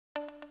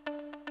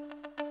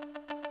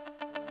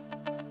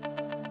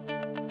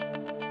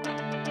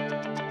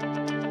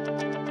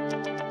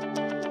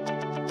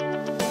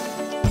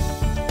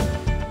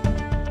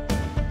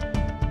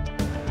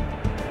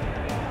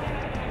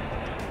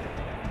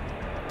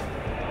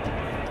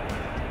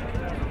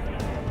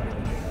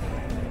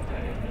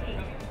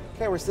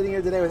Okay, we're sitting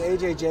here today with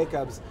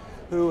JACOBS,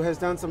 who has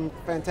done some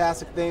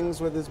fantastic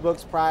things with his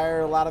books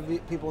prior. A lot of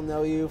people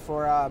know you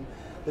for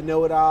the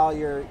Know-It-All,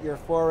 your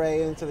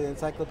foray into the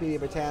Encyclopedia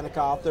Britannica,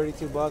 all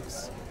 32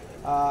 books.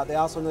 They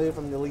also know you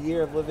from the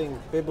Year of Living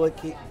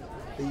Biblically.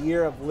 The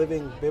Year of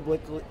Living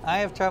Biblically. I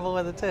have trouble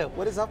with it too.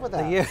 What is up with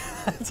that? The year,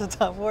 it's a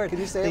tough word. Can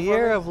you say it The for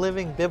Year me? of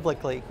Living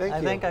Biblically. Thank you.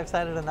 I think I've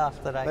said it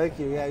enough that I... Thank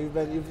you. Yeah,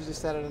 you've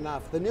just said it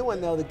enough. The new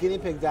one though, the Guinea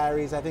Pig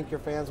Diaries, I think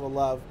your fans will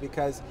love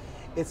because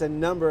it's a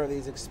number of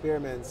these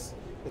experiments.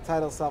 The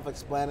title's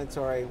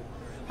self-explanatory.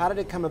 How did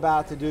it come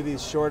about to do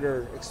these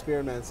shorter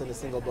experiments in a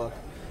single book?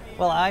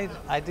 Well,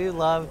 I do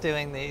love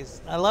doing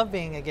these. I love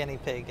being a guinea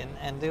pig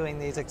and doing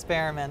these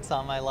experiments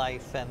on my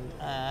life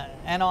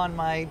and on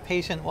my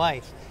patient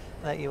wife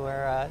that you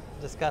were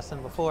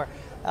discussing before.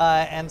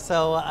 And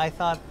so I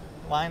thought,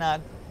 why not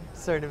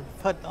sort of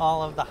put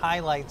all of the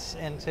highlights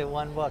into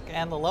one book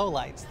and the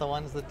lowlights, the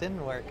ones that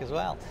didn't work as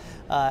well,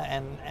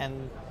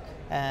 and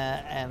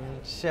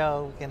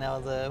show, you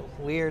know, the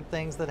weird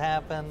things that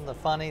happen, the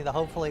funny, the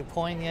hopefully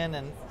poignant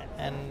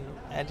and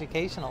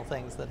educational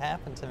things that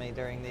happened to me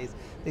during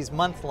these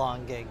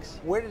month-long gigs.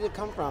 Where did it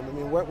come from? I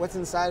mean, what's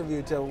inside of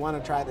you to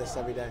want to try this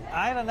every day?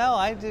 I don't know.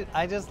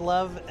 I just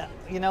love,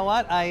 you know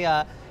what?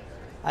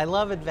 I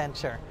love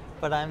adventure,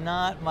 but I'm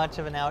not much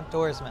of an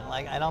outdoorsman.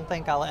 Like, I don't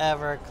think I'll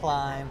ever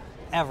climb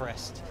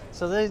Everest.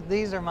 So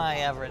these are my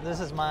Everest. This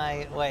is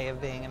my way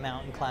of being a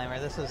mountain climber.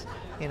 This is,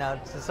 you know,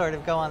 to sort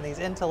of go on these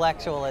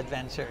intellectual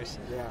adventures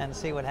and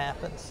see what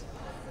happens.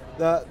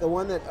 The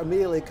one that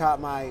immediately caught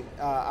my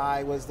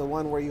eye was the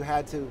one where you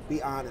had to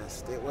be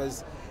honest. It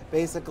was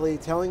basically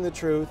telling the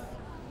truth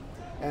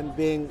and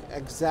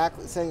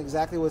saying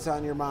exactly what's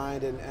on your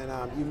mind.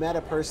 And you met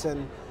a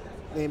person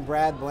named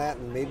Brad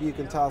Blanton. Maybe you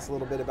can tell us a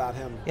little bit about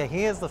him. Yeah,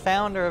 he is the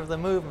founder of the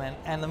movement,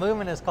 and the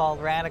movement is called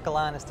Radical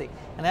Honesty.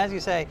 And as you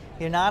say,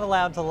 you're not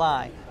allowed to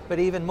lie. But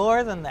even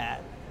more than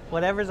that,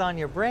 whatever's on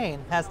your brain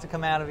has to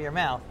come out of your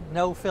mouth.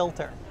 No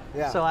filter.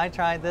 Yeah. So I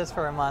tried this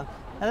for a month.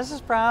 And this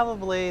is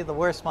probably the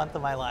worst month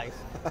of my life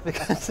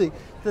because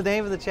the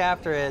name of the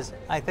chapter is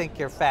 "I Think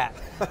You're Fat,"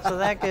 so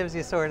that gives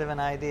you sort of an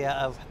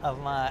idea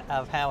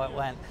of how it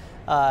went.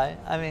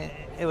 I mean,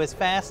 it was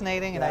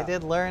fascinating, and I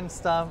did learn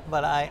stuff,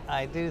 but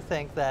I do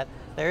think that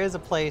there is a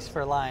place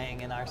for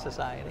lying in our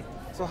society.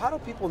 So how do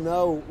people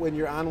know when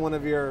you're on one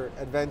of your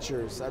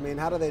adventures? I mean,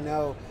 how do they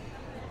know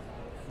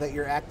that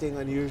you're acting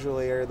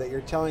unusually, or that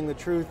you're telling the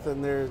truth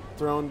and they're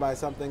thrown by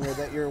something, or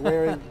that you're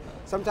wearing?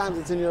 Sometimes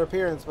it's in your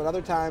appearance, but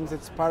other times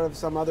it's part of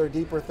some other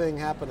deeper thing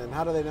happening.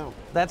 How do they know?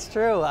 That's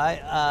true.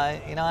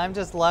 You know, I'm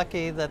just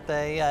lucky that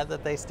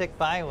they stick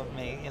by with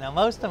me. You know,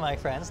 most of my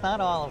friends,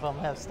 not all of them,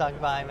 have stuck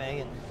by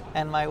me,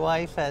 and my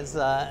wife has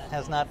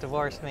not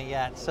divorced me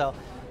yet. So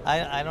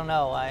I don't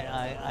know.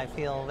 I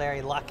feel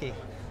very lucky.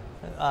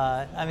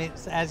 I mean,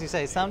 as you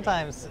say,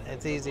 sometimes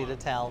it's easy to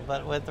tell,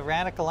 but with the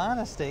radical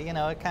honesty, you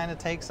know, it kind of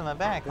takes them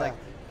aback. Like,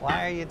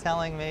 why are you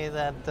telling me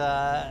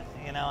that,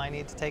 you know, I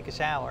need to take a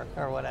shower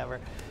or whatever?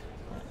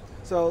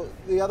 So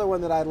the other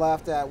one that I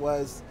laughed at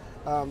was,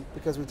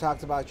 because we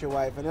talked about your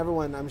wife, and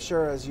everyone, I'm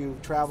sure, as you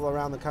travel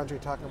around the country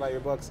talking about your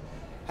books,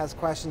 has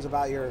questions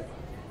about your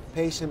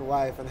patient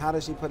wife and how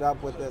does she put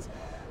up with this.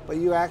 But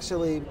you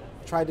actually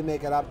tried to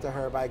make it up to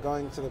her by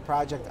going to the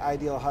Project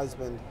Ideal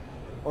Husband,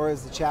 or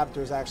as the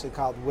chapter is actually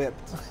called,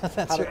 Whipped.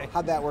 That's right.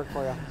 How'd that work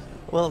for you?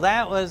 Well,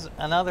 that was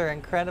another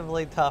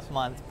incredibly tough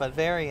month, but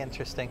very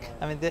interesting.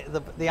 I mean,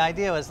 the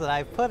idea was that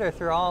I put her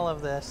through all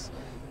of this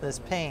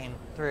pain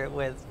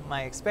with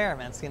my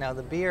experiments. You know,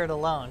 the beard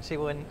alone,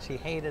 she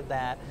hated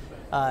that.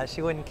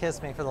 She wouldn't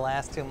kiss me for the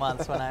last 2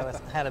 months when I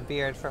had a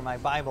beard for my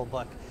Bible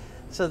book.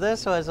 So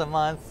this was a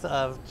month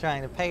of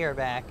trying to pay her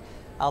back.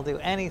 I'll do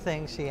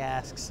anything she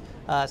asks.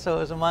 So it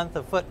was a month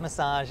of foot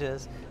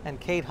massages and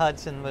Kate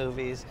Hudson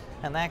movies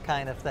and that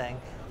kind of thing.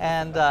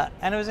 And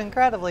it was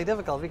incredibly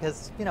difficult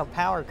because, you know,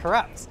 power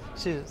corrupts.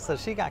 So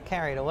she got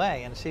carried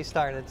away and she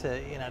started to,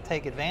 you know,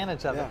 take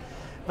advantage of it.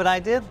 But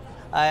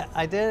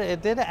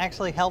it did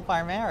actually help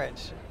our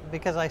marriage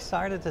because I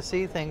started to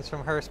see things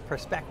from her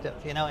perspective.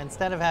 You know,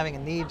 instead of having a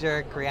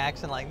knee-jerk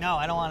reaction like, no,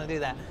 I don't want to do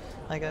that.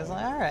 Like, I was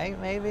like, all right,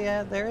 maybe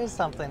there is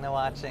something to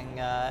watching,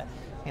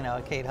 you know,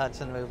 a Kate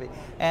Hudson movie.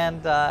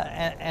 And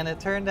it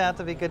turned out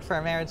to be good for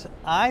our marriage.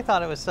 I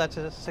thought it was such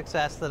a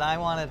success that I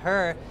wanted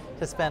her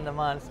to spend a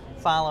month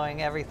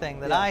following everything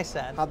that I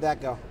said. How'd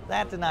that go?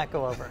 That did not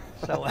go over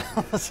so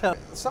well. So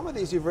some of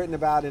these you've written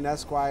about in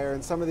Esquire,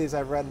 and some of these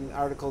I've read in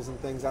articles and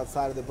things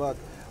outside of the book,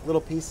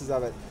 little pieces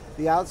of it.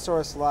 The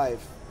outsourced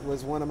life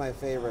was one of my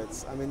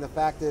favorites. I mean, the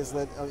fact is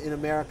that in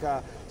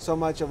America, so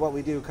much of what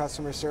we do,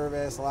 customer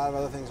service, a lot of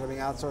other things are being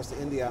outsourced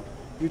to India.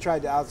 You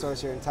tried to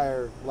outsource your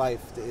entire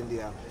life to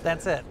India.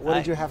 That's it. What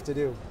did you have to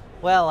do?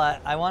 Well,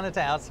 I wanted to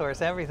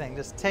outsource everything.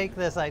 Just take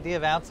this idea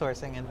of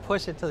outsourcing and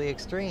push it to the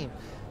extreme.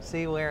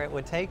 See where it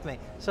would take me.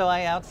 So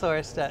I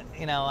outsourced,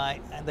 you know, I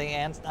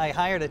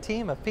hired a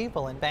team of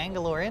people in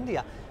Bangalore,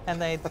 India,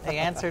 and they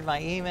answered my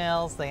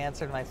emails, they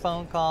answered my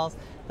phone calls,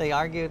 they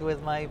argued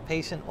with my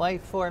patient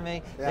wife for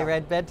me, they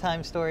read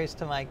bedtime stories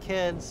to my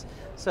kids.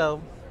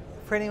 So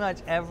pretty much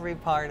every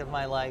part of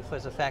my life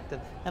was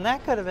affected. And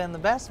that could have been the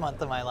best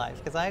month of my life,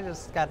 because I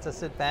just got to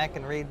sit back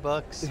and read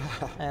books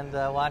and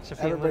watch a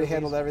few Everybody movies.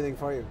 handled everything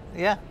for you.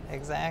 Yeah,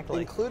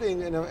 exactly.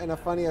 Including, in a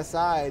funny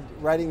aside,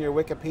 writing your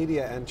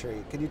Wikipedia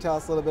entry. Can you tell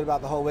us a little bit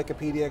about the whole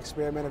Wikipedia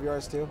experiment of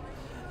yours too?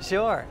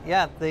 Sure.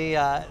 Yeah.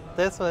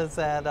 This was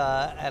at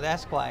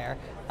Esquire.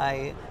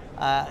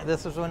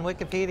 This was when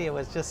Wikipedia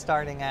was just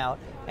starting out,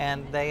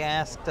 and they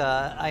asked.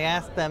 I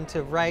asked them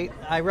to write.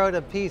 I wrote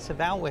a piece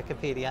about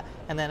Wikipedia,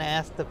 and then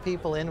asked the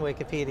people in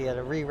Wikipedia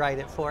to rewrite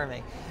it for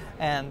me,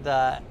 and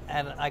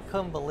I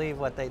couldn't believe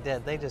what they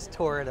did. They just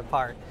tore it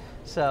apart.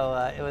 So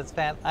it was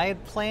I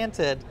had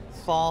planted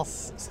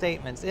false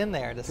statements in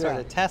there to sort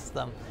of test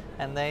them,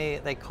 and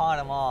they caught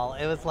them all.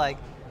 It was like,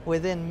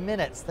 within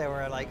minutes, there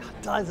were like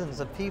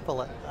dozens of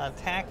people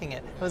attacking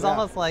it. It was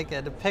almost like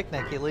at a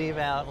picnic. You leave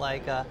out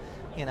like a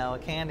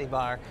candy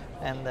bar,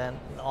 and then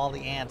all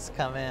the ants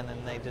come in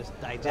and they just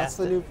digest That's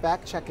the new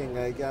fact checking.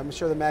 I'm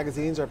sure the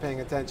magazines are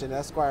paying attention.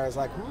 Esquire is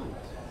like,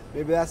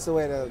 maybe that's the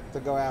way to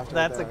go after it.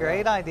 That's a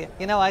great idea.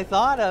 I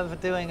thought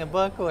of doing a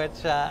book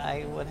which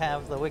I would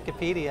have the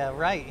Wikipedia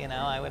write.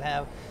 I would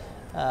have,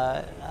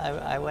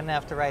 I wouldn't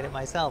have to write it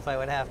myself. I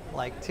would have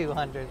like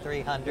 200,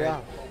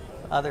 300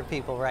 other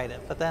people write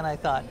it. But then I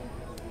thought,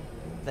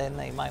 then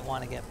they might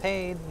want to get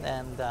paid,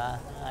 and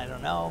I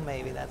don't know,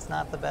 maybe that's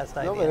not the best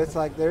idea. No, but it's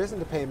like there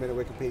isn't a payment at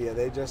Wikipedia.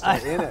 They just are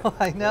in it.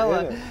 I know,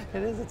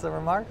 it is. It's a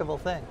remarkable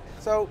thing.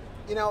 So,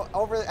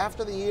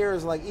 after the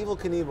years, like Evel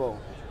Knievel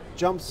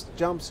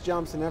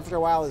jumps, and after a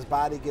while his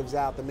body gives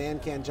out. The man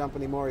can't jump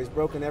anymore. He's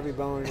broken every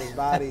bone in his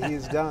body.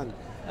 He's done.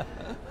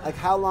 Like,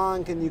 how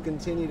long can you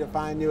continue to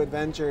find new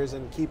adventures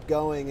and keep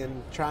going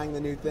and trying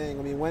the new thing?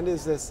 I mean, when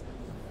does this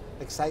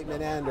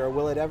excitement end, or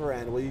will it ever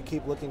end? Will you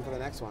keep looking for the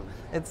next one?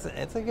 It's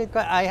a good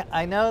question.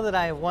 I know that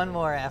I have one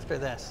more after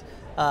this,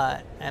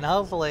 and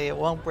hopefully it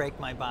won't break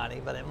my body,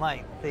 but it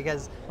might,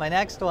 because my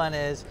next one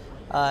is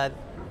I'm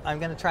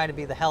going to try to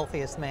be the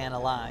healthiest man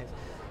alive.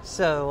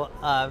 So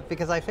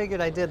because I figured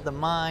I did the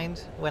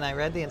mind when I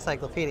read the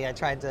encyclopedia, I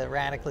tried to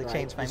radically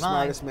change my mind.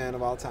 Smartest man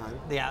of all time.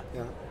 Yeah.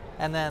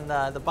 And then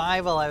the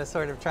Bible, I was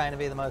sort of trying to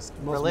be the most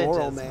religious,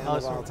 moral man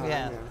of all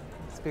time.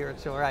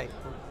 Spiritual, right.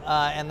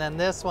 And then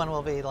this one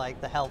will be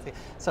like the healthy.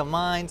 So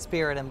mind,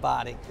 spirit, and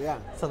body. Yeah.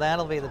 So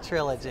that'll be the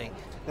trilogy.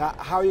 Now,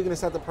 how are you going to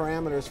set the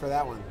parameters for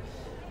that one?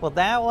 Well,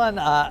 that one,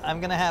 I'm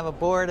going to have a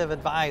board of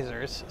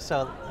advisors,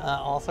 so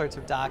all sorts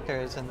of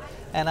doctors,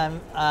 and I'm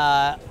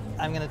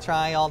going to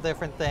try all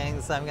different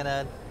things. I'm going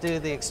to do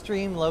the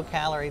extreme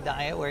low-calorie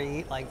diet where you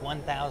eat like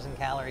 1,000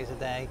 calories a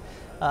day.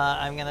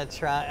 I'm going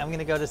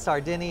to go to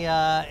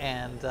Sardinia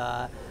and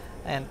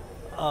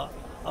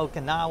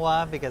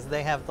Okinawa, because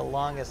they have the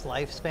longest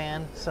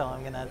lifespan, so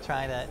I'm going to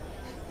try to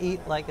eat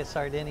like a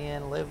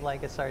Sardinian, live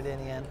like a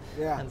Sardinian,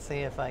 and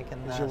see if I can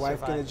Is your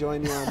wife going to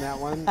join you on that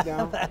one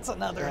now? That's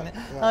another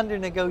under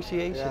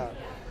negotiation. Yeah.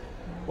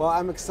 Well,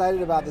 I'm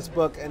excited about this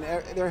book, and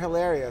they're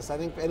hilarious. I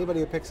think anybody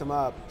who picks them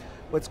up,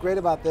 what's great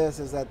about this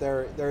is that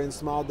they're in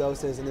small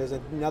doses, and there's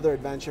another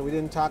adventure. We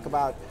didn't talk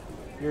about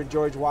your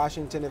George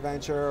Washington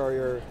adventure or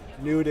your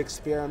nude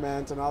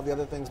experiment and all the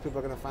other things people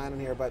are going to find in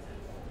here, but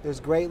there's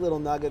great little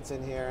nuggets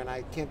in here, and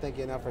I can't thank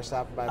you enough for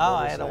stopping by. Oh,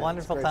 I had a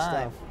wonderful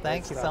time. Stuff.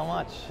 Thank you so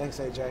much. Thanks,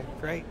 AJ.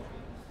 Great.